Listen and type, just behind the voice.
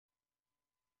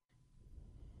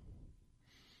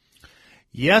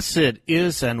Yes, it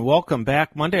is, and welcome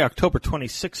back. Monday, October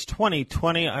 26,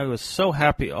 2020. I was so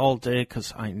happy all day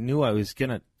because I knew I was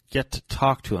going to get to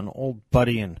talk to an old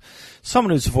buddy and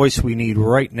someone whose voice we need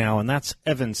right now, and that's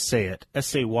Evan Sayet,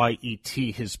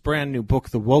 S-A-Y-E-T. His brand new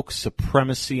book, The Woke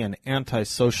Supremacy and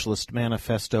Anti-Socialist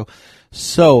Manifesto.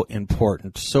 So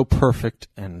important, so perfect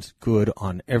and good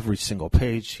on every single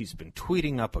page. He's been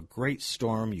tweeting up a great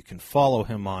storm. You can follow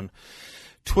him on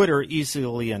Twitter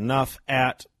easily enough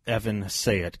at Evan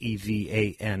Sayet, E-V-A-N-S-A-Y-E-T.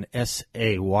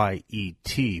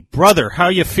 Brother, how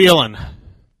you feeling?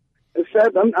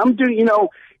 I'm doing,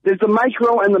 there's the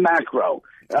micro and the macro.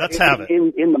 Let's have it.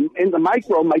 In the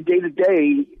micro, my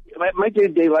day-to-day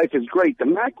life is great. The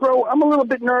macro, I'm a little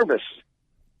bit nervous.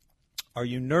 Are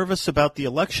you nervous about the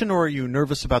election or are you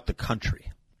nervous about the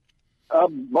country?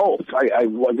 Both.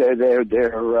 They're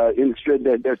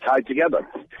tied together.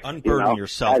 Unburden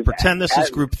yourself. Pretend this is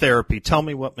group therapy. Tell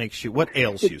me what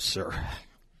ails you, sir.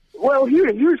 Well,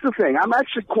 here's the thing. I'm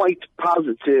actually quite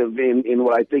positive in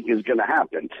what I think is going to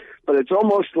happen. But it's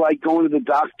almost like going to the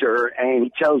doctor and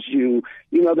he tells you,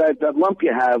 that lump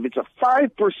you have, it's a 5%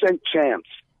 chance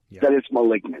that it's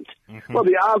malignant. Mm-hmm. Well,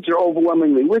 the odds are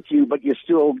overwhelmingly with you, but you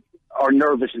still are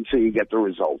nervous until you get the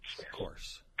results. Of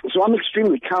course. So I'm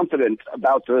extremely confident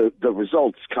about the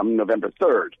results come November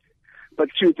 3rd. But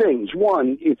two things.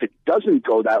 One, if it doesn't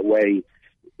go that way,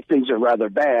 things are rather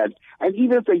bad. And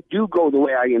even if they do go the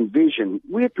way I envision,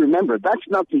 we have to remember that's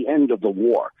not the end of the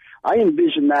war. I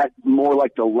envision that more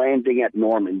like the landing at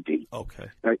Normandy. Okay.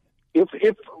 Right? If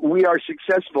we are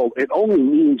successful, it only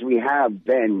means we have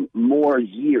then more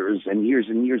years and years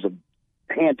and years of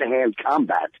hand-to-hand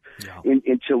combat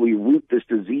until we root this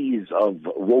disease of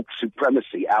woke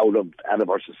supremacy out of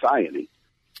our society.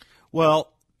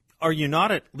 Well, are you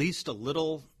not at least a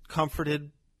little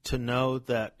comforted to know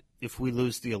that if we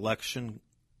lose the election,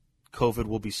 COVID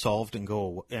will be solved and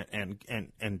go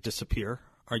and disappear?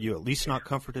 Are you at least not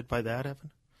comforted by that,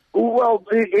 Evan? Well,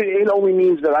 it only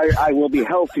means that I will be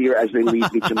healthier as they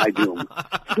lead me to my doom.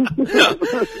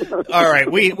 All right,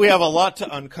 we have a lot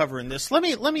to uncover in this. Let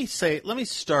me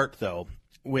start though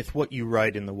with what you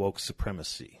write in the Woke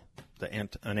Supremacy, an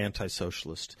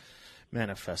anti-socialist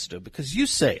manifesto, because you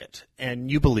say it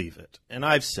and you believe it, and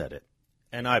I've said it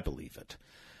and I believe it,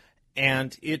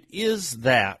 and it is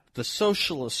that the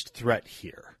socialist threat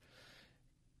here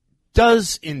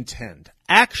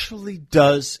actually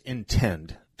does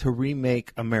intend to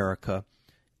remake America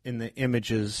in the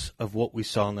images of what we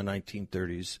saw in the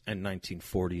 1930s and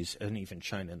 1940s and even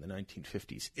China in the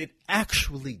 1950s. It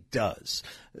actually does.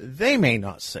 They may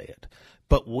not say it,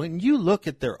 but when you look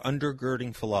at their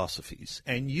undergirding philosophies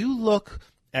and you look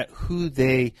at who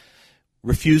they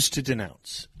refuse to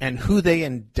denounce and who they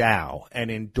endow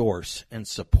and endorse and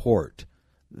support,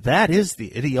 that is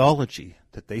the ideology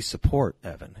that they support,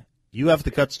 Evan. You have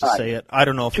the guts to say it. I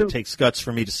don't know if it takes guts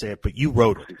for me to say it, but you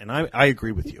wrote it, and I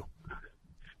agree with you.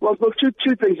 Well, look, two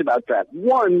things about that.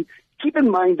 One, keep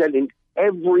in mind that in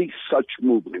every such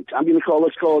movement,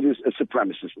 let's call it a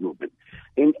supremacist movement.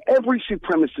 In every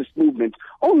supremacist movement,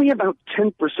 only about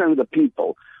 10% of the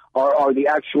people are the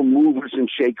actual movers and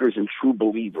shakers and true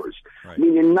believers. Right. I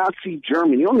mean, in Nazi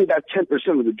Germany, only about 10%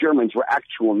 of the Germans were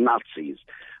actual Nazis.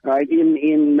 Right?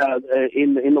 In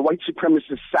the white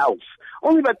supremacist South,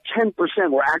 only about 10%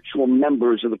 were actual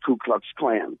members of the Ku Klux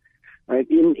Klan. Right?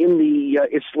 In the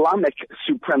Islamic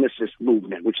supremacist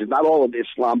movement, which is not all of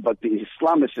Islam, but the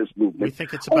Islamicist movement, we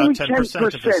think it's about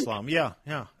 10% of Islam. Yeah,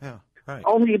 right.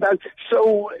 Only about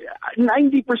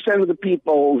 90% of the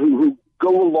people who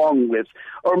go along with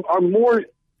are more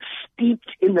steeped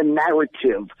in the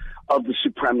narrative of the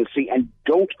supremacy and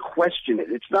don't question it.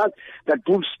 It's not that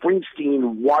Bruce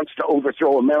Springsteen wants to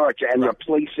overthrow America and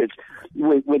replace it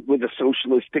with a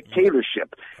socialist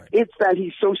dictatorship. Right. It's that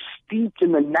he's so steeped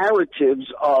in the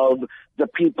narratives of the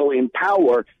people in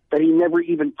power that he never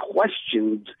even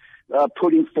questioned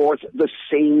putting forth the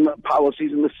same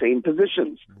policies and the same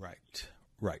positions.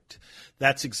 Right.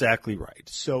 That's exactly right.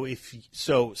 So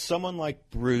so someone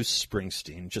like Bruce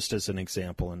Springsteen, just as an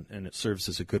example, and it serves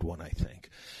as a good one, I think,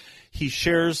 he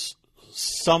shares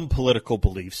some political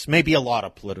beliefs, maybe a lot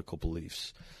of political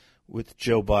beliefs, with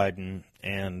Joe Biden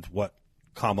and what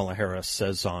Kamala Harris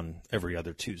says on every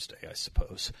other Tuesday, I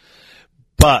suppose.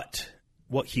 But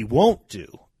what he won't do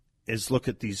is look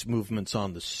at these movements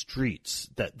on the streets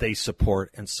that they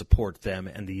support and support them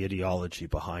and the ideology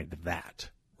behind that.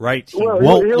 Right? He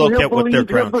won't look at what their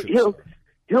ground troops are.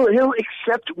 He'll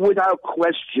accept without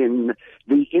question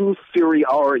the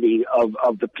inferiority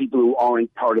of the people who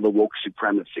aren't part of the woke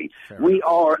supremacy.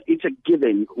 It's a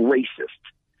given, racist.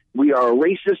 We are a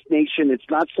racist nation. It's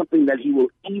not something that he will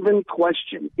even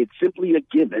question. It's simply a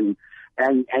given.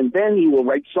 And then he will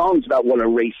write songs about what a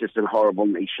racist and horrible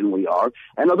nation we are.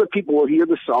 And other people will hear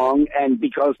the song, and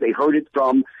because they heard it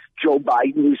from Joe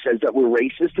Biden, who says that we're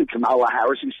racist, and Kamala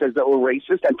Harris, who says that we're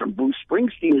racist, and from Bruce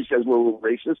Springsteen, who says we're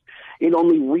racist, it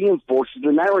only reinforces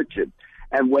the narrative.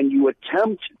 And when you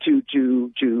attempt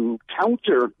to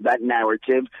counter that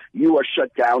narrative, you are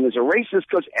shut down as a racist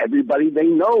because everybody they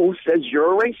know says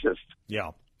you're a racist.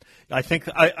 Yeah. I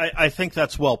think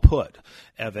that's well put,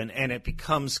 Evan, and it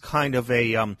becomes kind of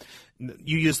a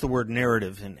you use the word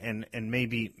narrative, and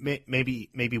maybe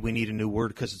we need a new word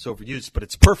because it's overused, but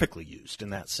it's perfectly used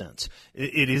in that sense.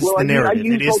 It is the narrative.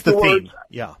 It is the theme.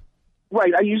 Yeah.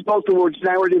 Right. I use both the words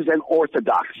narratives and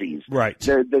orthodoxies. Right.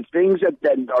 The things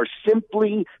that are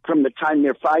simply from the time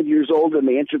they're 5 years old and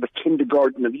they enter the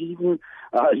kindergarten of Eden,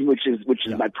 which is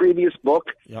my previous book,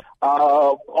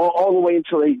 all the way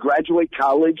until they graduate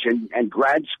college and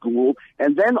grad school,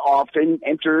 and then often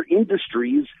enter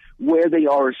industries where they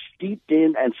are steeped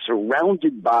in and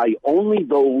surrounded by only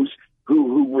those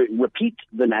who repeat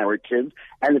the narrative.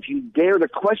 And if you dare to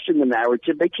question the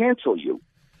narrative, they cancel you.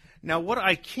 Now, what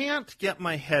I can't get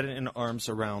my head and arms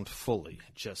around fully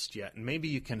just yet, and maybe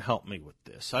you can help me with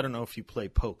this. I don't know if you play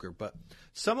poker, but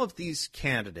some of these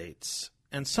candidates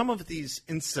and some of these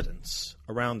incidents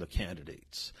around the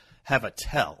candidates have a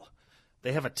tell.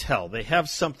 They have a tell. They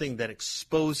have something that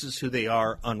exposes who they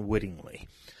are unwittingly.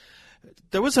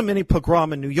 There was a mini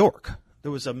pogrom in New York.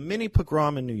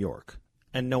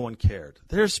 And no one cared.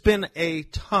 There's been a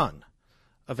ton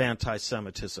of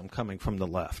anti-Semitism coming from the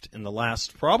left in the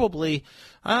last probably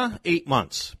 8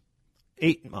 months.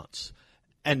 8 months.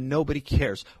 And nobody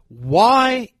cares.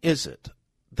 Why is it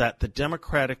that the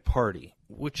Democratic Party,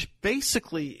 which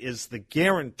basically is the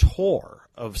guarantor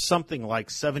of something like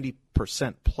 70%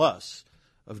 plus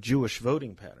of Jewish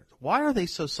voting patterns, why are they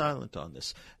so silent on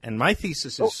this? And my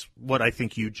thesis is what I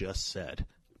think you just said.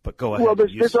 But go ahead. Well,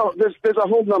 there's a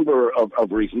whole number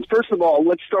of reasons. First of all,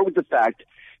 let's start with the fact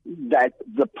that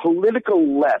the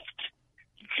political left,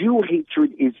 Jew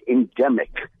hatred is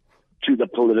endemic to the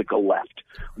political left.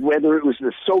 Whether it was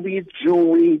the Soviet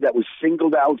Jewry that was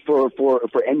singled out for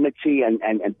enmity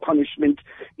and punishment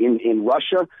in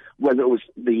Russia, whether it was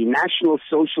the National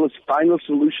Socialist final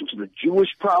solution to the Jewish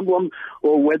problem,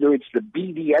 or whether it's the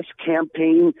BDS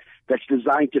campaign that's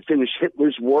designed to finish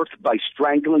Hitler's work by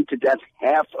strangling to death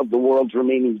half of the world's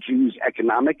remaining Jews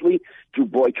economically through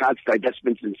boycotts,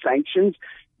 divestments, and sanctions.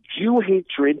 Jew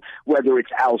hatred, whether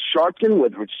it's Al Sharpton,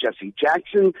 whether it's Jesse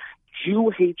Jackson,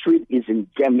 Jew hatred is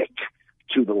endemic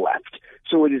to the left.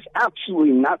 So it is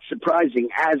absolutely not surprising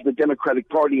as the Democratic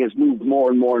Party has moved more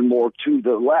and more and more to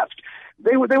the left.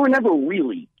 They were never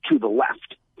really to the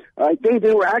left.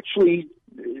 They were actually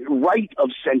right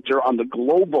of center on the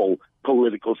global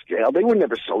political scale. They were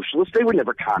never socialists. They were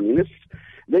never communists.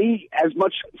 They as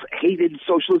much hated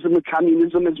socialism and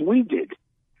communism as we did.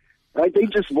 Right? They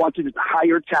just wanted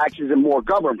higher taxes and more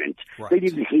government. Right. They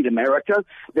didn't hate America.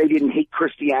 They didn't hate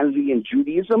Christianity and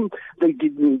Judaism. They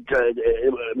didn't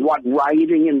want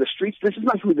rioting in the streets. This is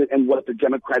not who and what the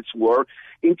Democrats were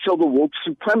until the woke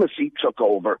supremacy took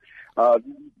over.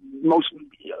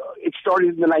 It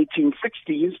started in the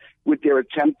 1960s with their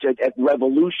attempt at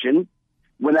revolution.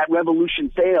 When that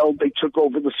revolution failed, they took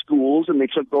over the schools and they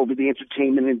took over the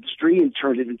entertainment industry and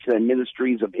turned it into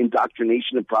ministries of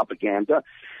indoctrination and propaganda.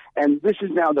 And this is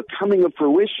now the coming of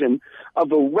fruition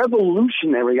of a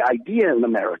revolutionary idea in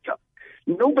America.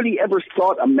 Nobody ever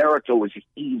thought America was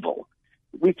evil.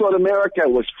 We thought America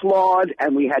was flawed,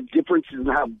 and we had differences in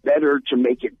how better to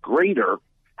make it greater,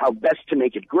 how best to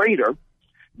make it greater.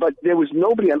 But there was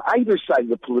nobody on either side of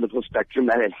the political spectrum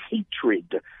that had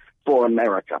hatred for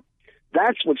America.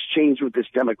 That's what's changed with this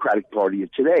Democratic Party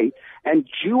of today. And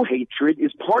Jew hatred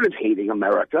is part of hating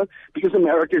America because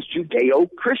America is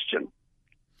Judeo-Christian.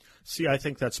 See, I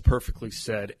think that's perfectly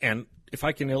said. And if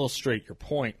I can illustrate your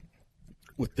point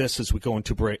with this as we go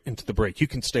into the break, you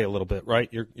can stay a little bit, right?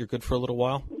 You're good for a little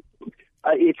while?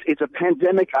 It's a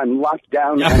pandemic. I'm locked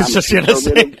down. Yeah, I was just going to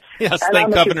say, yes,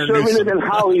 thank Governor Newsom. I'm a conservative in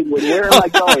Hollywood. Where am I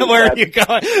going? Where are you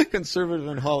going? Conservative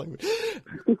in Hollywood.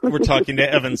 We're talking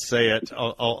to Evan Sayet.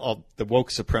 The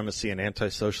Woke Supremacy and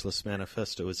Anti-Socialist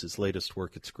Manifesto is his latest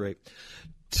work. It's great.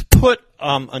 To put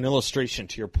an illustration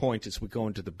to your point as we go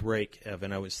into the break,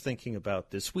 Evan, I was thinking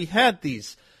about this. We had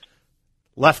these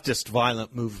leftist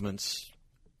violent movements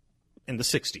in the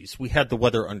 60s. We had the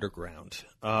Weather Underground.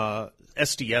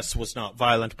 SDS was not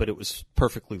violent, but it was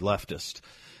perfectly leftist.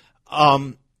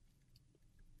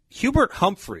 Hubert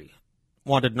Humphrey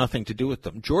wanted nothing to do with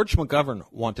them. George McGovern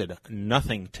wanted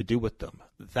nothing to do with them.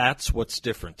 That's what's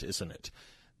different, isn't it?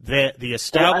 The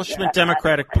establishment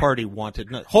Democratic Party wanted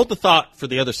hold the thought for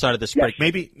the other side of this break.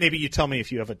 Maybe you tell me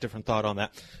if you have a different thought on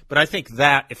that. But I think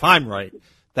that, if I'm right,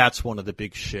 that's one of the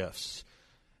big shifts.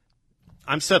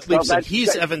 I'm Seth Leibson.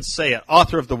 He's Evan Sayet,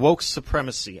 author of The Woke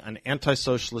Supremacy, an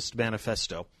Anti-Socialist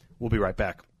Manifesto. We'll be right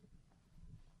back.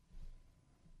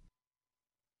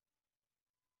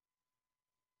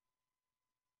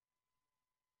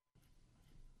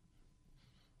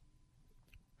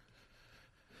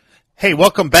 Hey,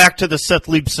 welcome back to the Seth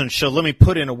Leibson Show. Let me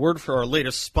put in a word for our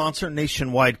latest sponsor,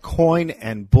 Nationwide Coin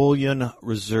and Bullion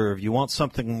Reserve. You want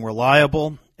something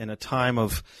reliable in a time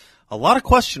of a lot of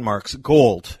question marks?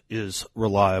 Gold is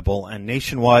reliable, and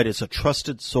Nationwide is a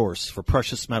trusted source for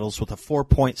precious metals with a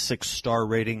 4.6 star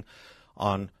rating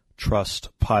on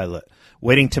Trustpilot.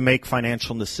 Waiting to make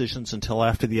financial decisions until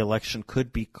after the election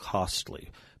could be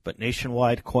costly. But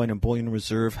Nationwide Coin and Bullion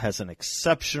Reserve has an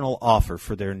exceptional offer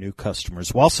for their new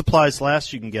customers. While supplies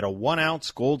last, you can get a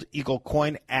 1-ounce gold eagle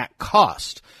coin at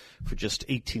cost for just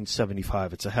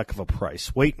 $18.75. It's a heck of a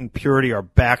price. Weight and purity are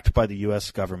backed by the U.S.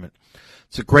 government.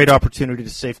 It's a great opportunity to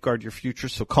safeguard your future,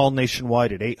 so call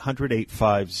Nationwide at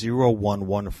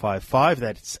 800-850-1155.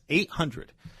 That's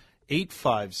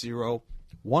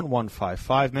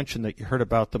 800-850-1155. Mention that you heard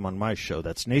about them on my show.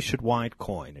 That's Nationwide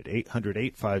Coin at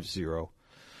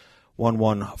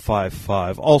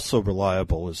 800-850-1155. Also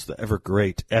reliable is the ever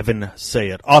great Evan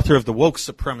Sayet, author of The Woke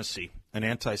Supremacy, an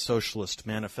Anti-Socialist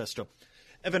Manifesto.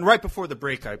 Evan, right before the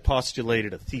break, I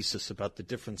postulated a thesis about the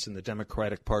difference in the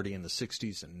Democratic Party in the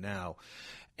 60s and now.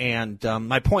 And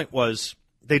my point was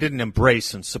they didn't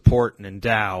embrace and support and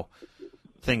endow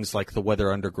things like the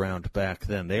Weather Underground back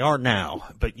then. They are now,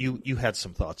 but you had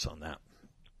some thoughts on that.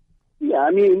 Yeah, I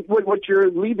mean, what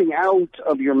you're leaving out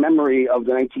of your memory of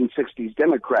the 1960s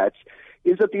Democrats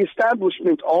is that the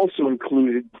establishment also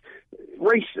included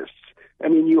racists. I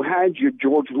mean, you had your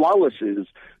George Wallaces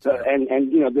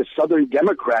and you know, the Southern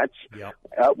Democrats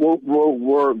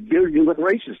were virulent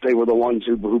racists. They were the ones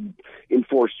who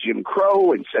enforced Jim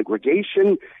Crow and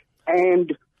segregation.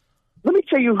 And let me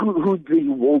tell you who the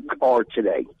woke are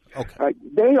today. Okay.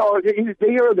 They are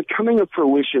the coming of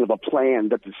fruition of a plan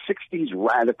that the 60s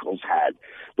radicals had,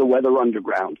 the Weather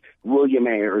Underground, William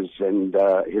Ayers and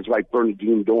his wife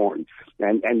Bernadine Dorn.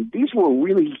 And these were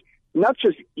really not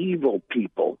just evil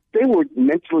people. They were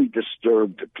mentally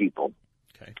disturbed people.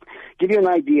 Okay. Give you an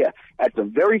idea, at the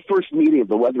very first meeting of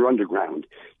the Weather Underground,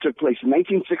 took place in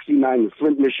 1969 in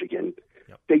Flint, Michigan.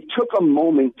 Yep. They took a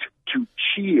moment to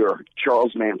cheer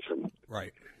Charles Manson.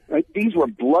 Right. Right? These were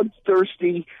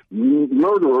bloodthirsty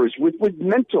murderers with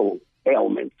mental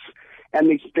ailments. And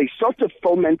they sought to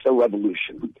foment a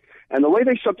revolution. And the way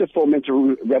they sought to foment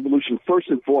a revolution, first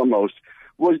and foremost,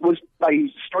 was by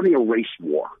starting a race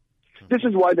war. This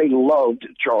is why they loved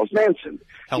Charles Manson.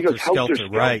 Helter Skelter,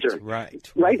 right.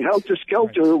 Helter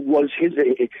Skelter was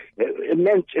it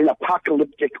meant an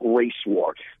apocalyptic race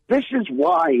war. This is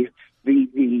why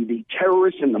the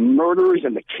terrorists and the murderers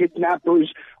and the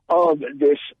kidnappers of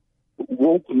this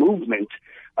woke movement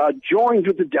joined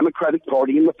with the Democratic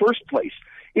Party in the first place.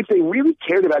 If they really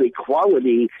cared about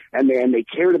equality and they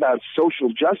cared about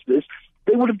social justice,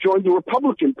 they would have joined the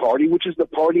Republican Party, which is the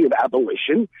party of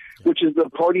abolition, which is the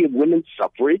party of women's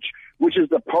suffrage, which is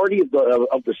the party of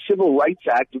the Civil Rights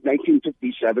Act of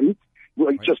 1957,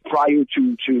 just prior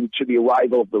to the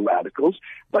arrival of the radicals.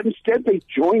 But instead, they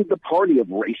joined the party of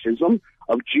racism,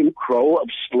 of Jim Crow,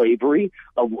 of slavery,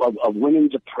 of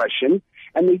women's oppression.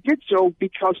 And they did so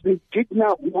because they did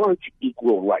not want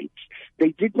equal rights. They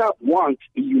did not want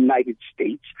a United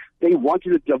States. They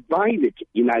wanted a divided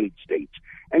United States.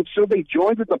 And so they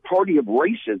joined with the party of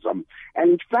racism.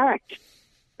 And in fact,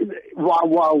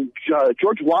 while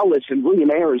George Wallace and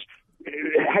William Ayers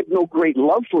had no great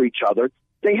love for each other,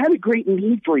 they had a great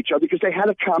need for each other because they had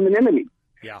a common enemy.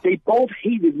 Yeah. They both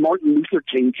hated Martin Luther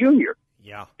King Jr.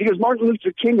 Yeah. Because Martin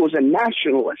Luther King was a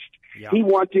nationalist. Yeah. He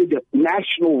wanted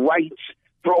national rights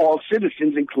for all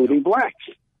citizens, including blacks.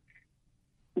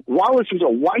 Wallace was a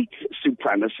white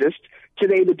supremacist.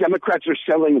 Today, the Democrats are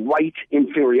selling white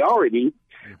inferiority.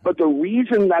 Mm-hmm. But the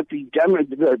reason that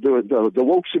the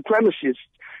woke supremacists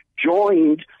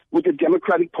joined with the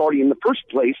Democratic Party in the first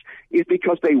place is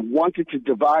because they wanted to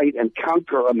divide and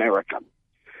conquer America.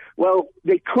 Well,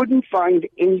 they couldn't find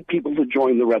any people to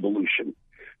join the revolution.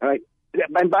 All right?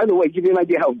 And by the way, give you an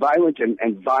idea how violent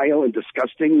and vile and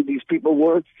disgusting these people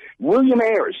were. William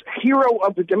Ayers, hero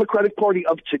of the Democratic Party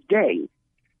of today,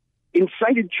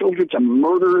 incited children to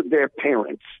murder their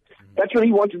parents. That's what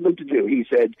he wanted them to do. He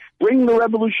said, bring the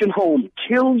revolution home,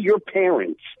 kill your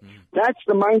parents. That's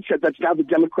the mindset that's now the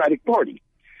Democratic Party.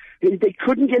 They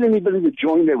couldn't get anybody to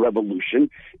join their revolution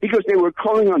because they were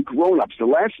calling on grown-ups, the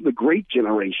last of the great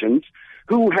generations,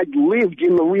 who had lived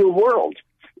in the real world.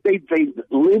 They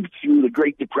lived through the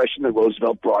Great Depression that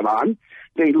Roosevelt brought on.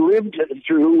 They lived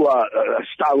through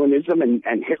Stalinism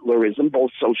and Hitlerism, both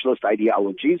socialist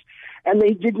ideologies, and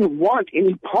they didn't want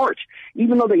any part.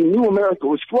 Even though they knew America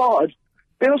was flawed,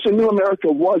 they also knew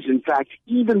America was, in fact,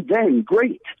 even then,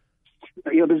 great.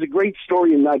 There's a great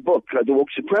story in my book, The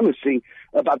Woke Supremacy,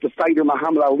 about the fighter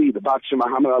Muhammad Ali, the boxer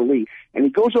Muhammad Ali. And he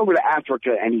goes over to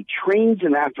Africa, and he trains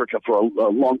in Africa for a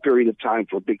long period of time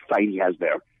for a big fight he has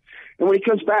there. And when he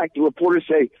comes back, the reporters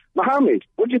say, Muhammad,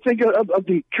 what do you think of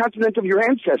the continent of your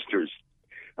ancestors?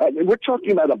 We're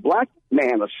talking about a black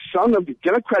man, a son of the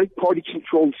Democratic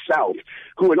Party-controlled South,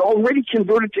 who had already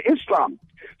converted to Islam.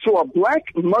 So a black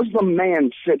Muslim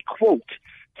man said, quote,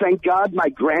 thank God my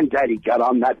granddaddy got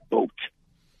on that boat.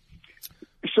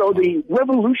 So the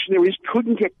revolutionaries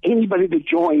couldn't get anybody to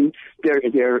join their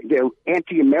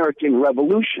anti-American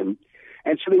revolution.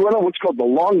 And so they went on what's called the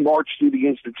Long March through the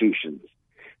institutions.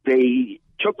 They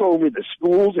took over the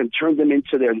schools and turned them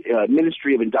into their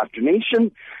Ministry of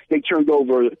Indoctrination. They took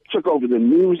over the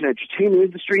news and entertainment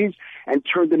industries and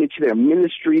turned them into their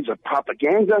ministries of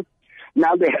propaganda.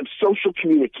 Now they have social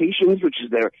communications, which is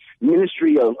their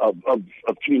Ministry of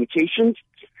Communications.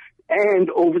 And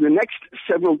over the next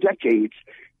several decades,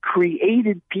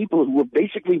 created people who were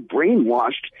basically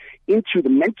brainwashed into the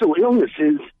mental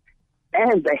illnesses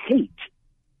and the hate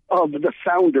of the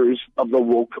founders of the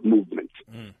woke movement.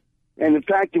 And in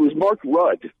fact, it was Mark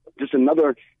Rudd, just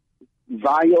another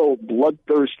vile,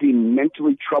 bloodthirsty,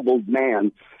 mentally troubled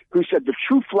man, who said the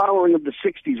true flowering of the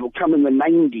 60s will come in the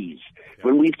 90s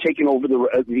when we've taken over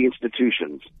the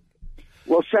institutions.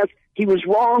 Well, Seth, he was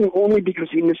wrong only because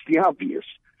he missed the obvious.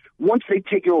 Once they'd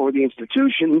taken over the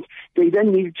institutions, they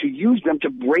then needed to use them to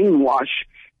brainwash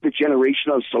the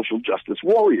generation of social justice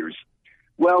warriors.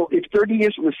 Well, if 30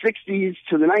 years from the 60s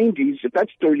to the 90s, if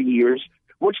that's 30 years,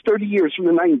 what's 30 years from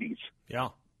the 90s? Yeah,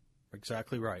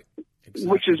 exactly right.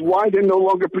 Exactly. Which is why they're no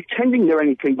longer pretending they're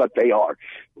anything but they are.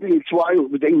 It's why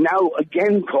they now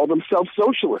again call themselves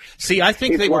socialists. See, I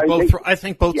think I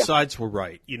think both sides were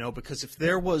right. Because if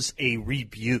there was a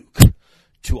rebuke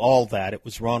to all that, it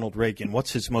was Ronald Reagan.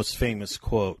 What's his most famous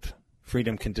quote?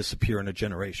 Freedom can disappear in a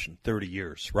generation. 30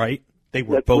 years, right? They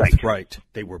were both right.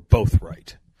 They were both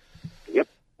right. Yep.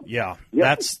 Yeah.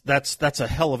 That's a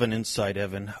hell of an insight,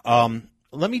 Evan.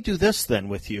 Let me do this then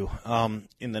with you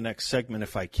in the next segment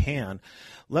if I can.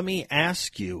 Let me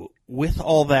ask you, with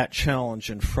all that challenge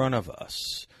in front of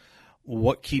us,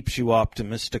 what keeps you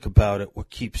optimistic about it? What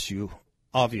keeps you,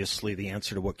 obviously the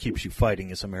answer to what keeps you fighting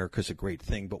is America's a great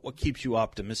thing, but what keeps you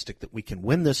optimistic that we can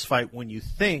win this fight when you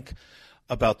think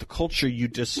about the culture you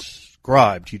just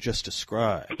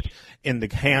described in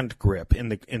the hand grip, in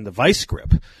the vice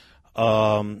grip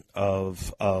has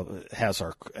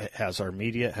our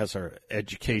media, has our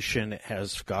education, it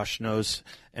has gosh knows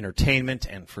entertainment,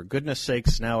 and for goodness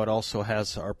sakes now it also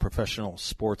has our professional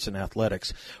sports and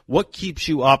athletics. What keeps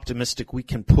you optimistic we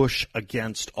can push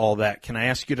against all that? Can I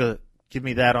ask you to give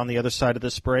me that on the other side of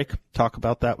this break? Talk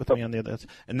about that with me on the other side.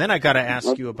 And then I got to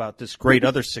ask you about this great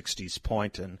other 60s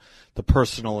point and the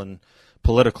personal and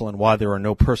political and why there are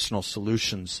no personal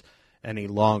solutions any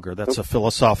longer. That's a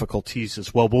philosophical tease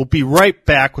as well. We'll be right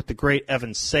back with the great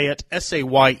Evan Sayet,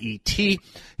 Sayet,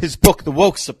 his book, The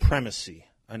Woke Supremacy,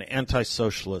 an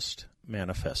Anti-Socialist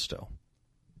Manifesto.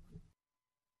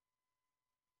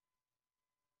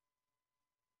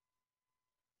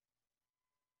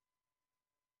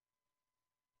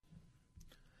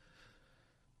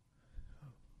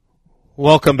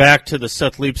 Welcome back to the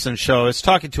Seth Leibsohn Show. I was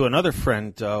talking to another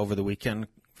friend over the weekend,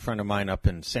 friend of mine up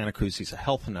in Santa Cruz. He's a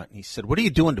health nut, and he said, what are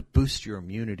you doing to boost your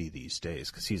immunity these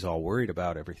days? Because he's all worried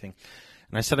about everything.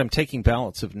 And I said, I'm taking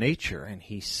Balance of Nature. And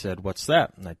he said, what's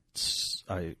that? And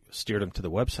I steered him to the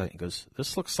website. He goes,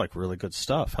 this looks like really good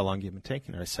stuff. How long have you been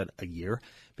taking it? I said, a year,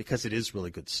 because it is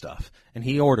really good stuff. And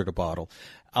he ordered a bottle,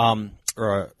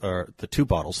 or the 2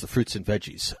 bottles, the fruits and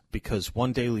veggies, because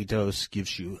one daily dose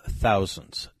gives you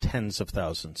thousands, tens of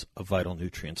thousands of vital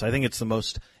nutrients. I think it's the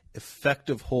most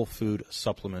effective whole food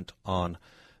supplement on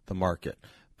the market.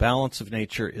 Balance of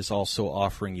Nature is also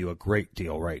offering you a great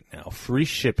deal right now. Free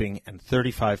shipping and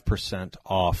 35%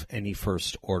 off any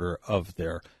first order of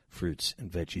their fruits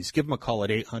and veggies. Give them a call at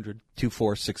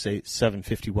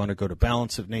 800-246-8751 or go to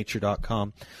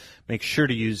balanceofnature.com. Make sure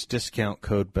to use discount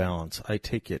code BALANCE. I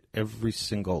take it every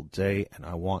single day, and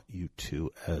I want you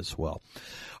to as well.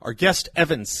 Our guest,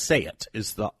 Evan Sayet,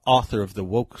 is the author of The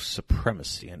Woke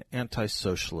Supremacy, an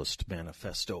anti-socialist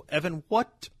manifesto. Evan,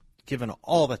 what, given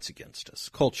all that's against us,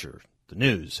 culture, the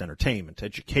news, entertainment,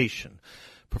 education,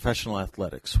 professional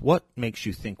athletics, what makes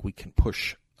you think we can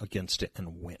push against it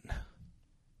and win?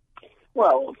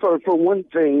 Well, for one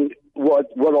thing, what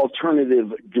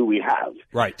alternative do we have?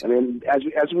 Right. I mean, as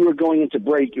we were going into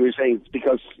break, you were saying it's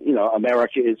because,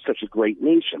 America is such a great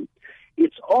nation.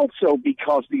 It's also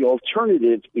because the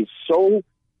alternative is so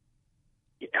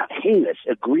heinous,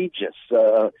 egregious.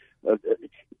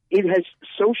 It has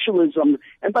socialism.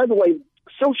 And by the way,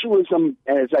 socialism,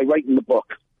 as I write in the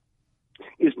book,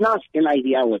 is not an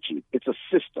ideology. It's a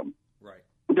system. Right.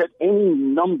 That any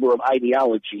number of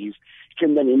ideologies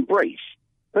can then embrace,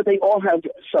 but they all have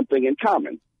something in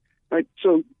common, right?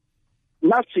 So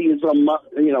Nazism,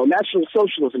 National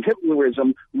Socialism,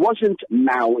 Hitlerism wasn't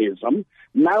Maoism.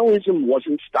 Maoism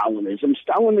wasn't Stalinism.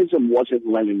 Stalinism wasn't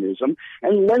Leninism.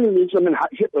 And Leninism and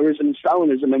Hitlerism and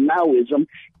Stalinism and Maoism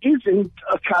isn't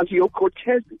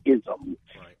Ocasio-Cortezism.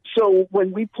 Right. So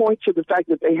when we point to the fact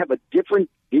that they have a different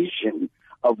vision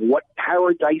of what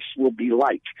paradise will be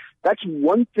like, that's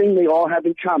one thing they all have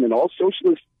in common. All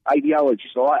socialist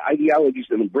ideologies, all ideologies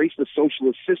that embrace the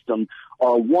socialist system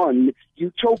are one,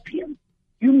 utopian.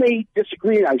 You may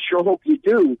disagree, and I sure hope you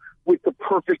do, with the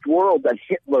perfect world that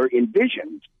Hitler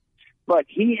envisioned, but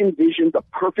he envisioned the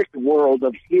perfect world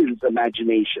of his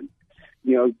imagination.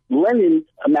 Lenin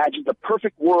imagined the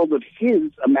perfect world of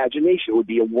his imagination. It would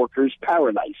be a worker's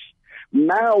paradise.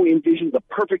 Mao envisioned the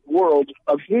perfect world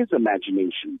of his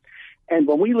imagination. And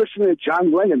when we listen to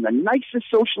John Lennon, the nicest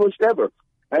socialist ever,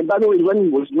 and by the way,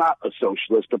 Lenin was not a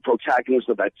socialist. The protagonist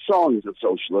of that song is a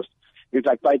socialist. In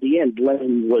fact, by the end,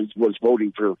 Lenin was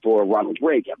voting for Ronald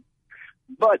Reagan.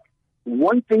 But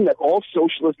one thing that all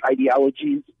socialist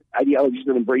ideologies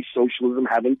that embrace socialism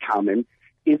have in common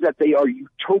is that they are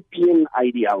utopian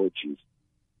ideologies.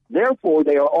 Therefore,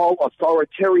 they are all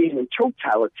authoritarian and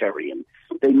totalitarian.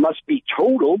 They must be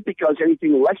total because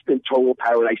anything less than total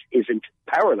paradise isn't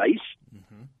paradise.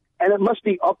 Mm-hmm. And it must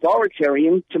be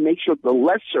authoritarian to make sure the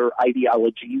lesser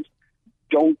ideologies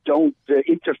don't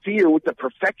interfere with the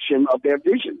perfection of their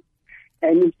vision.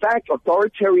 And in fact,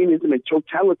 authoritarianism and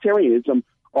totalitarianism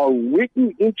are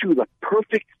written into the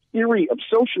perfect theory of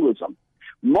socialism.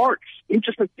 Marx, in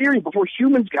just a theory, before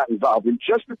humans got involved, in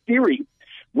just a theory,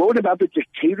 wrote about the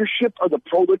dictatorship of the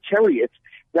proletariat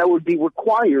that would be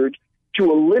required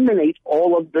to eliminate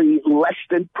all of the less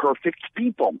than perfect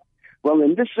people. Well,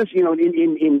 and this is,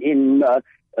 in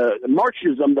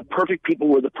Marxism, the perfect people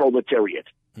were the proletariat.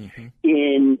 Mm-hmm.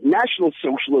 In National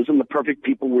Socialism, the perfect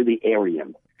people were the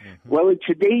Aryan. Mm-hmm. Well, in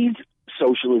today's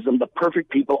socialism, the perfect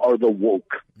people are the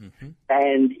woke. Mm-hmm.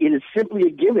 And it is simply a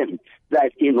given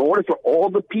that in order for all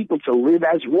the people to live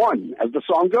as one, as the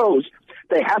song goes,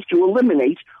 they have to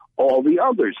eliminate all the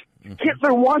others. Mm-hmm.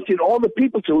 Hitler wanted all the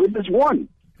people to live as one.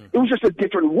 It was just a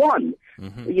different one.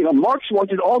 Mm-hmm. Marx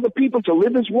wanted all the people to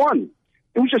live as one.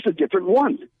 It was just a different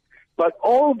one. But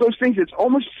all of those things, it's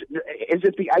almost as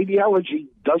if the ideology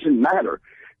doesn't matter,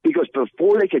 because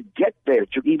before they could get there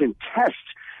to even test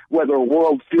whether a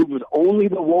world filled with only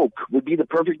the woke would be the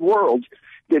perfect world,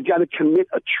 they've got to commit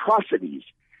atrocities.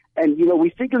 And,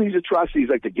 we think of these atrocities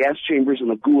like the gas chambers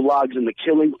and the gulags and the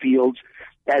killing fields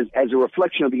as a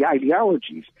reflection of the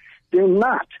ideologies. They're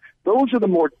not. Those are the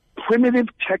more primitive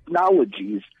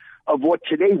technologies of what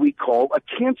today we call a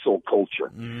cancel culture.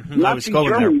 Mm-hmm. Nazi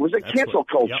Germany was a cancel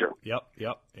culture. Yep.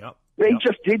 They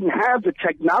just didn't have the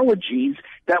technologies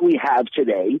that we have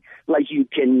today, like you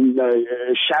can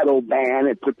shadow ban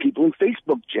and put people in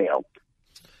Facebook jail.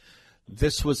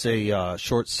 This was a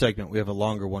short segment. We have a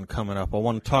longer one coming up. I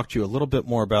want to talk to you a little bit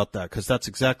more about that, because that's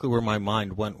exactly where my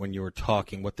mind went when you were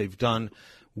talking, what they've done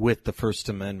with the First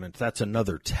Amendment. That's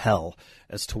another tell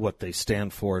as to what they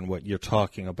stand for and what you're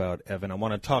talking about, Evan. I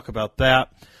want to talk about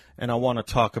that, and I want to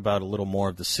talk about a little more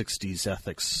of the 60s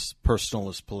ethics, personal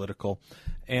as political,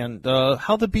 and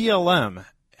how the BLM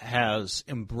has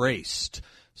embraced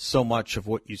so much of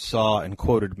what you saw and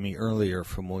quoted me earlier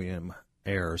from William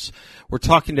Ayers. We're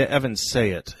talking to Evan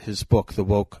Sayet, his book, The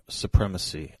Woke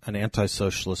Supremacy, an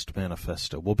Anti-Socialist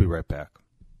Manifesto. We'll be right back.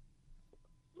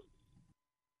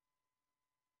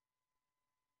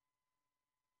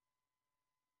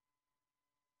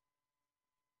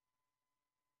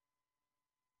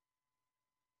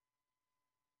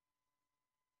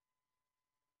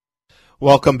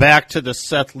 Welcome back to the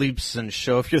Seth Leibson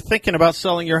Show. If you're thinking about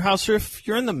selling your house, or if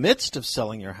you're in the midst of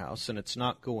selling your house and it's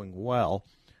not going well,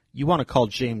 you want to call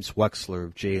James Wexler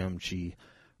of JMG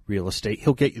Real Estate.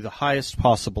 He'll get you the highest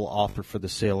possible offer for the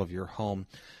sale of your home.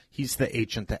 He's the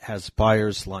agent that has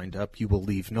buyers lined up. You will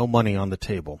leave no money on the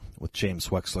table with James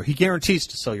Wexler. He guarantees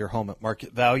to sell your home at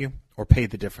market value or pay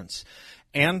the difference.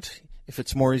 And if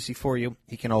it's more easy for you,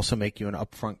 he can also make you an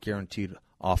upfront guaranteed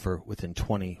offer within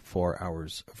 24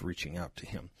 hours of reaching out to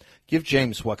him. Give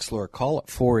James Wexler a call at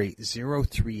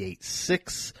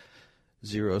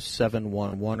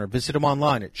 480-386-0711 or visit him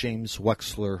online at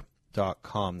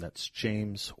jameswexler.com. That's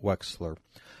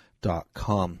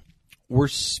jameswexler.com. We're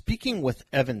speaking with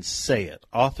Evan Sayet,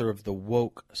 author of The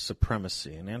Woke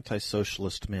Supremacy, an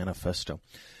anti-socialist manifesto.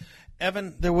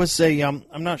 Evan, there was I'm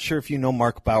not sure if you know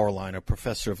Mark Bauerlein, a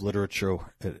professor of literature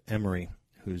at Emory,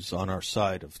 who's on our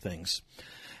side of things.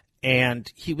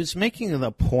 And he was making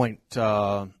the point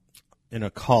in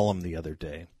a column the other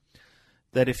day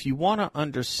that if you want to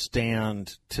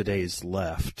understand today's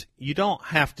left, you don't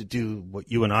have to do what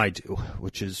you and I do,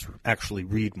 which is actually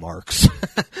read Marx.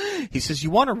 He says you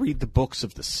want to read the books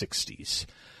of the 60s.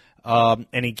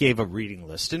 And he gave a reading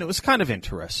list. And it was kind of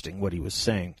interesting what he was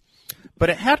saying.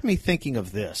 But it had me thinking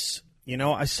of this. You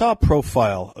know, I saw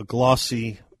a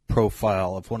glossy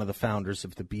profile of one of the founders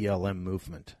of the BLM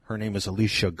movement. Her name is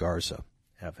Alicia Garza,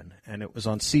 Evan, and it was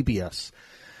on CBS.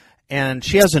 And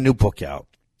she has a new book out.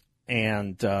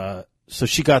 And so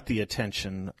she got the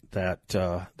attention that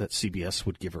CBS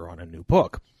would give her on a new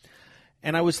book.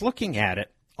 And I was looking at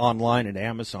it online at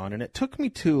Amazon, and it took me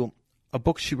to a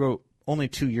book she wrote only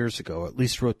 2 years ago, at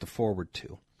least wrote the foreword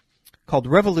to, called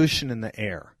Revolution in the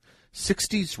Air.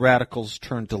 60s radicals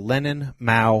turned to Lenin,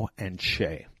 Mao, and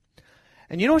Che.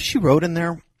 And you know what she wrote in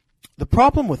there? The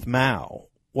problem with Mao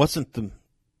wasn't the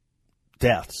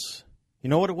deaths. You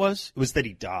know what it was? It was that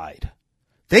he died.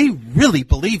 They really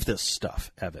believe this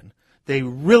stuff, Evan. They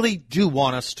really do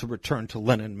want us to return to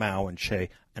Lenin, Mao, and Che,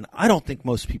 and I don't think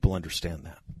most people understand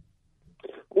that.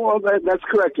 Well, that's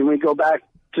correct. And we go back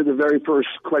to the very first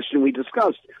question we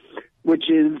discussed, which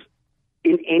is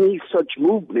in any such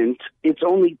movement, it's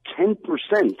only 10%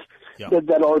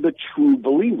 that are the true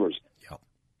believers.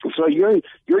 So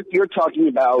you're talking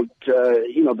about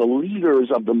the leaders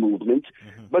of the movement,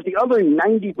 but the other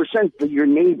 90%, your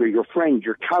neighbor, your friend,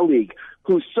 your colleague,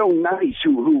 who's so nice,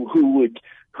 whose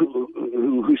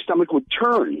stomach would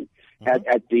turn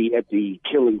at the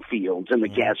killing fields and the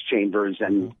gas chambers,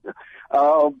 and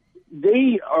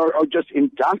they are just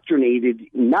indoctrinated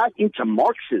not into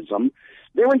Marxism.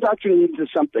 They're indoctrinated into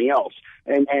something else.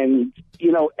 And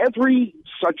every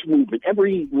such movement,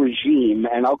 every regime,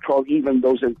 and I'll call even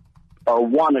those that are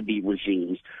wannabe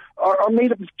regimes, are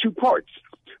made up of two parts.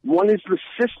 One is the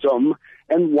system,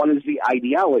 and one is the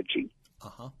ideology.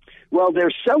 Well,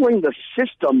 they're selling the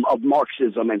system of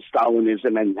Marxism and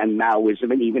Stalinism and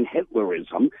Maoism and even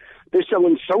Hitlerism. They're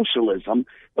selling socialism,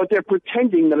 but they're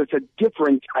pretending that it's a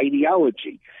different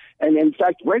ideology. And in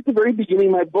fact, right at the very beginning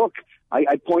of my book,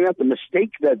 I point out the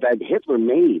mistake that Hitler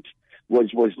made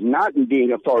was not in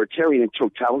being authoritarian and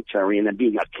totalitarian and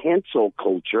being a cancel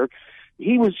culture.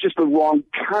 He was just the wrong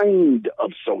kind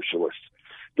of socialist.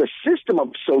 The system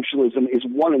of socialism is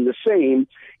one and the same.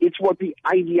 It's what the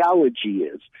ideology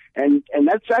is. And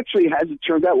that's actually, as it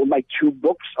turned out, what my two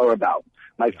books are about.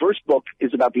 My first book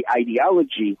is about the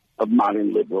ideology of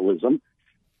modern liberalism,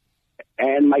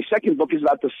 and my second book is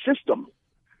about the system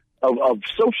of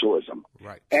socialism.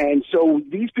 Right. And so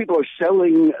these people are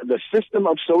selling the system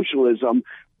of socialism,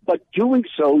 but doing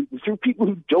so through people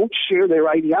who don't share their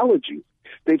ideology.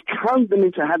 They've conned them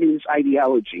into having this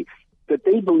ideology that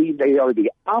they believe they are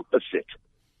the opposite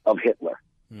of Hitler.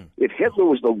 If Hitler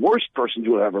was the worst person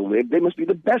to have ever lived, they must be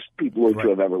the best people to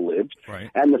have ever lived.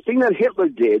 Right. And the thing that Hitler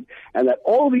did, and that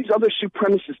all these other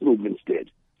supremacist movements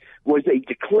did, was they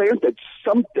declared that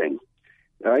something,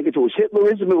 all right, if it was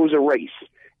Hitlerism, it was a race.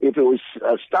 If it was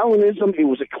Stalinism, it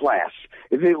was a class.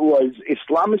 If it was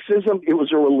Islamicism, it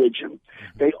was a religion.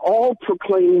 They all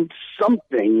proclaimed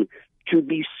something to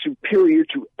be superior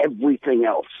to everything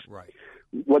else. Right.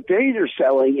 What they are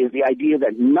selling is the idea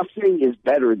that nothing is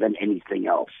better than anything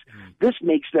else. This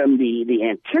makes them the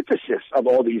antithesis of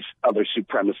all these other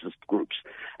supremacist groups,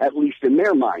 at least in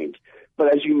their mind.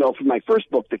 But as you know from my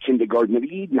first book, The Kindergarten of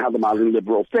Eden, How the Modern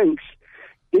Liberal Thinks,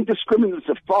 indiscriminateness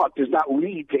of thought does not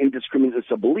lead to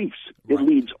indiscriminateness of beliefs. It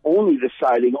leads only to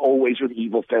siding always with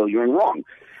evil, failure, and wrong.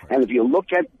 And if you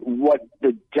look at what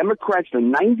the Democrats, the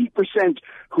 90%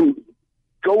 who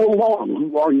go along,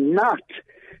 who are not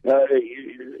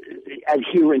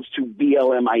adherents to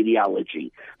BLM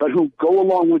ideology, but who go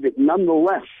along with it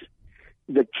nonetheless,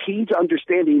 the key to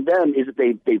understanding them is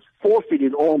that they've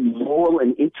forfeited all moral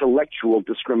and intellectual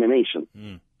discrimination.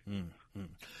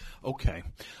 Okay.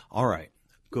 All right.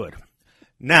 Good.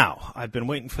 Now, I've been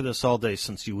waiting for this all day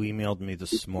since you emailed me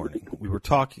this morning. We were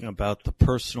talking about the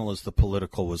personal as the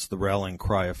political was the rallying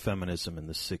cry of feminism in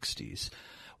the 60s.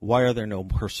 Why are there no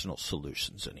personal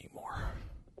solutions anymore?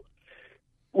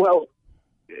 Well,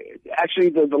 actually,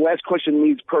 the last question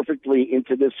leads perfectly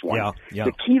into this one. Yeah.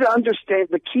 The key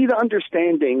to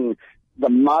understanding the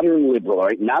modern liberal,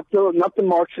 right? Not the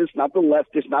Marxists, not the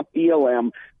leftists, not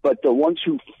BLM, but the ones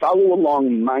who follow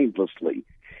along mindlessly,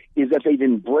 is that they've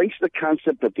embraced the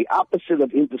concept that the opposite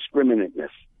of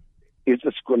indiscriminateness is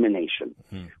discrimination.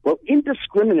 Well,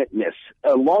 indiscriminateness,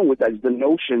 along with that, is the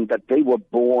notion that they were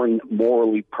born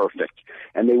morally perfect,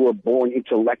 and they were born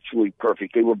intellectually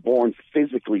perfect, they were born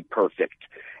physically perfect.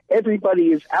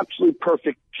 Everybody is absolutely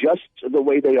perfect just the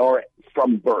way they are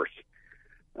from birth.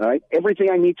 All right? Everything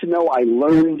I need to know, I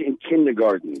learned in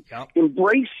kindergarten. Yep.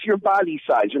 Embrace your body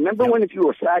size. Remember when if you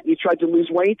were fat, you tried to lose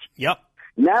weight? Yep.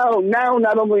 Now,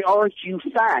 not only aren't you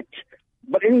fat,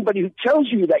 but anybody who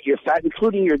tells you that you're fat,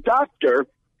 including your doctor,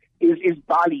 is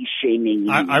body shaming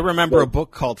you. I remember a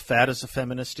book called Fat is a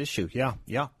Feminist Issue. Yeah,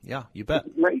 you bet.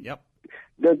 Right. Yep.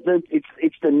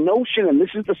 It's the notion, and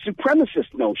this is the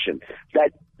supremacist notion,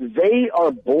 that they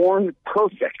are born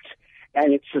perfect,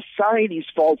 and it's society's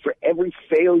fault for every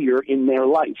failure in their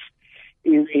life.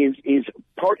 Is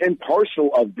part and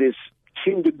parcel of this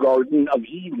kindergarten of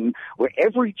Eden, where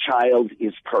every child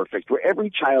is perfect, where every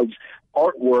child's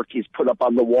artwork is put up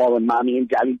on the wall and mommy and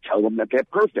daddy tell them that they're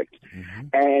perfect.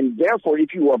 And therefore,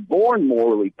 if you are born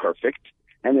morally perfect,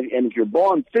 and if you're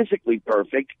born physically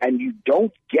perfect, and you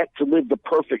don't get to live the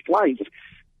perfect life,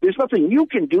 there's nothing you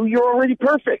can do. You're already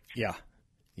perfect. Yeah.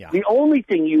 The only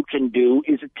thing you can do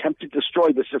is attempt to destroy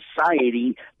the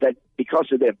society that,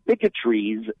 because of their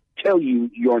bigotries, tell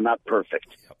you you're not perfect.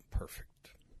 Yep, perfect.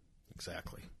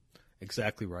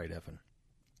 Exactly right, Evan.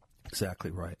 Exactly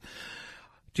right.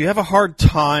 Do you have a hard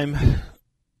time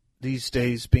these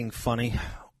days being funny?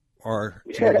 Or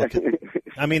do you look at,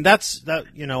 I mean, I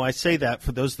say that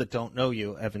for those that don't know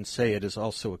you. Evan Sayet is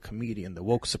also a comedian. The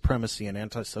Woke Supremacy and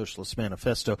Anti-Socialist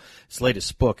Manifesto, his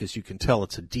latest book, as you can tell,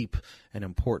 it's a deep and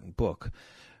important book.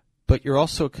 But you're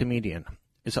also a comedian.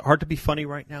 Is it hard to be funny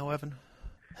right now, Evan?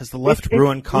 Has the left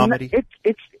ruined comedy?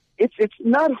 It's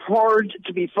not hard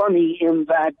to be funny in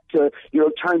that,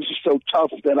 times are so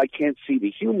tough that I can't see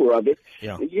the humor of it.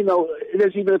 Yeah.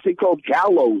 There's even a thing called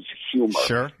gallows humor.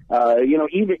 Sure.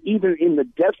 Even in the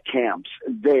death camps,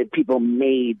 people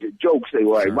made jokes. They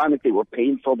were ironic, they were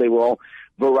painful, they were all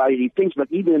variety things,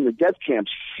 but even in the death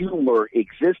camps, humor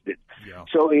existed. Yeah.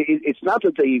 So it's not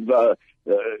that they've,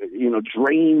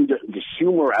 drained the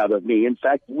humor out of me. In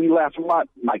fact, we laugh a lot,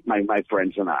 my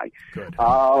friends and I. Good.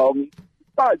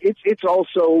 But it's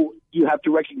also, you have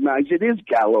to recognize it is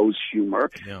gallows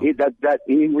humor. Yeah. That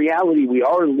in reality we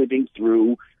are living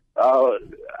through. I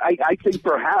think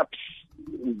perhaps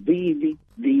the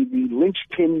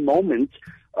linchpin moment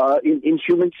in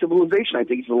human civilization. I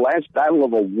think it's the last battle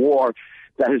of a war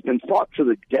that has been fought to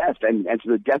the death and to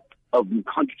the death of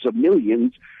hundreds of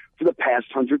millions for the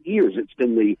past 100 years. It's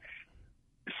been the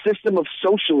system of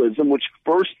socialism, which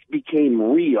first became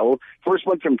real, first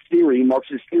went from theory,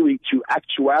 Marxist theory, to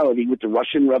actuality with the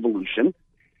Russian Revolution,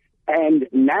 and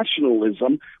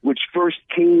nationalism, which first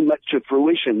came to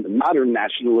fruition, modern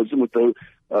nationalism, with the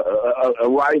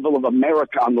arrival of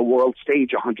America on the world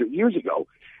stage 100 years ago.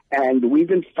 And we've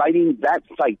been fighting that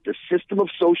fight, the system of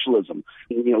socialism,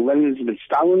 Leninism and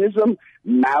Stalinism,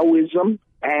 Maoism,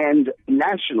 and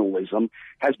nationalism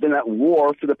has been at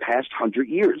war for the past 100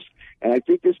 years. And I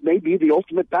think this may be the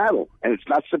ultimate battle. And it's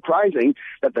not surprising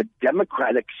that the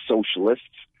democratic socialists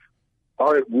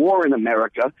are at war in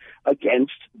America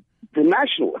against the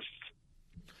nationalists.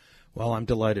 Well, I'm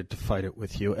delighted to fight it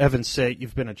with you. Evan Sayet,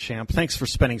 you've been a champ. Thanks for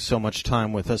spending so much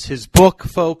time with us. His book,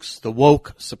 folks, The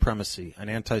Woke Supremacy, an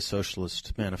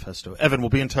Anti-Socialist Manifesto. Evan, we'll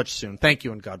be in touch soon. Thank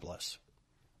you and God bless.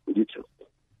 You too.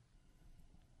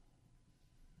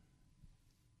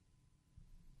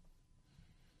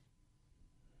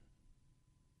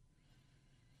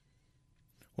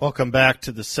 Welcome back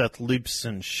to the Seth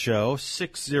Leibson Show,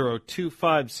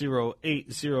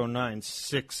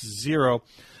 602-508-0960.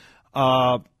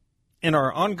 In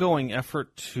our ongoing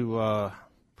effort to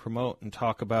promote and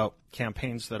talk about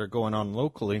campaigns that are going on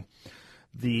locally,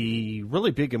 the really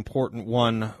big important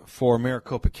one for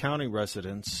Maricopa County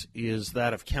residents is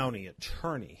that of county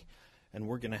attorney. And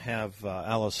we're going to have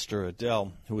Alistair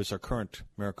Adele, who is our current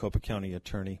Maricopa County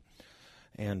attorney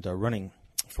and running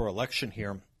for election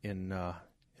here in a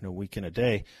week and a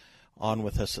day, on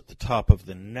with us at the top of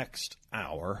the next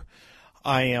hour.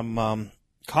 I am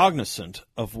cognizant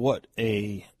of what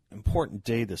a important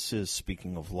day this is,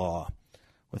 speaking of law,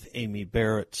 with Amy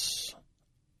Barrett's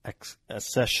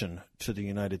accession to the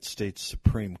United States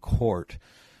Supreme Court.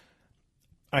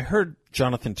 I heard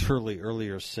Jonathan Turley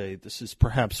earlier say this is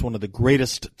perhaps one of the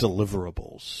greatest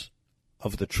deliverables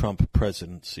of the Trump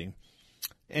presidency.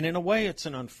 And in a way, it's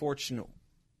an unfortunate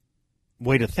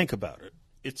way to think about it.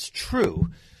 It's true,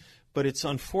 but it's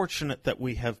unfortunate that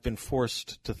we have been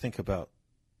forced to think about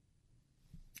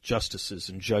justices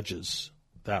and judges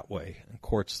that way and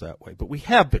courts that way. But we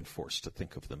have been forced to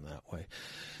think of them that way.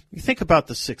 You think about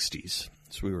the 60s,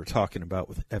 as we were talking about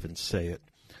with Evan Sayet,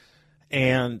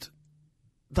 and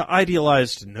the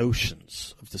idealized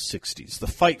notions of the 60s, the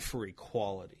fight for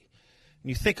equality. And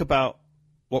you think about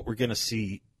what we're going to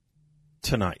see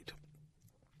tonight,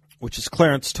 which is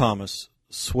Clarence Thomas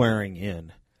swearing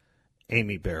in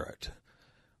Amy Barrett,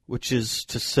 which is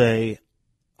to say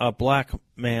a black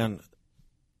man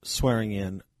swearing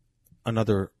in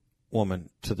another woman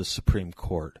to the Supreme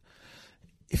Court.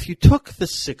 If you took the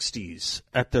 60s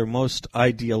at their most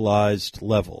idealized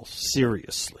level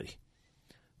seriously,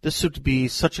 this would be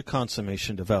such a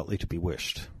consummation devoutly to be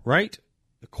wished, right?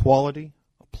 Equality,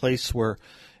 a place where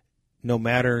no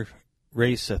matter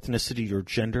race, ethnicity, or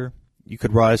gender, you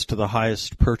could rise to the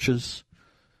highest perches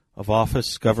of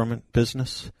office, government,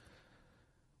 business.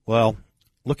 Well,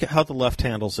 look at how the left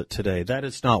handles it today. That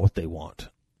is not what they want.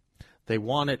 They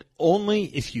want it only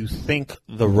if you think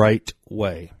the right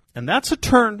way. And that's a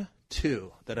turn,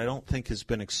 too, that I don't think has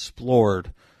been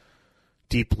explored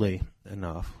deeply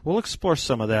enough. We'll explore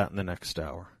some of that in the next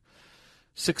hour.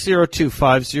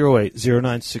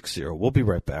 602-508-0960. We'll be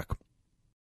right back.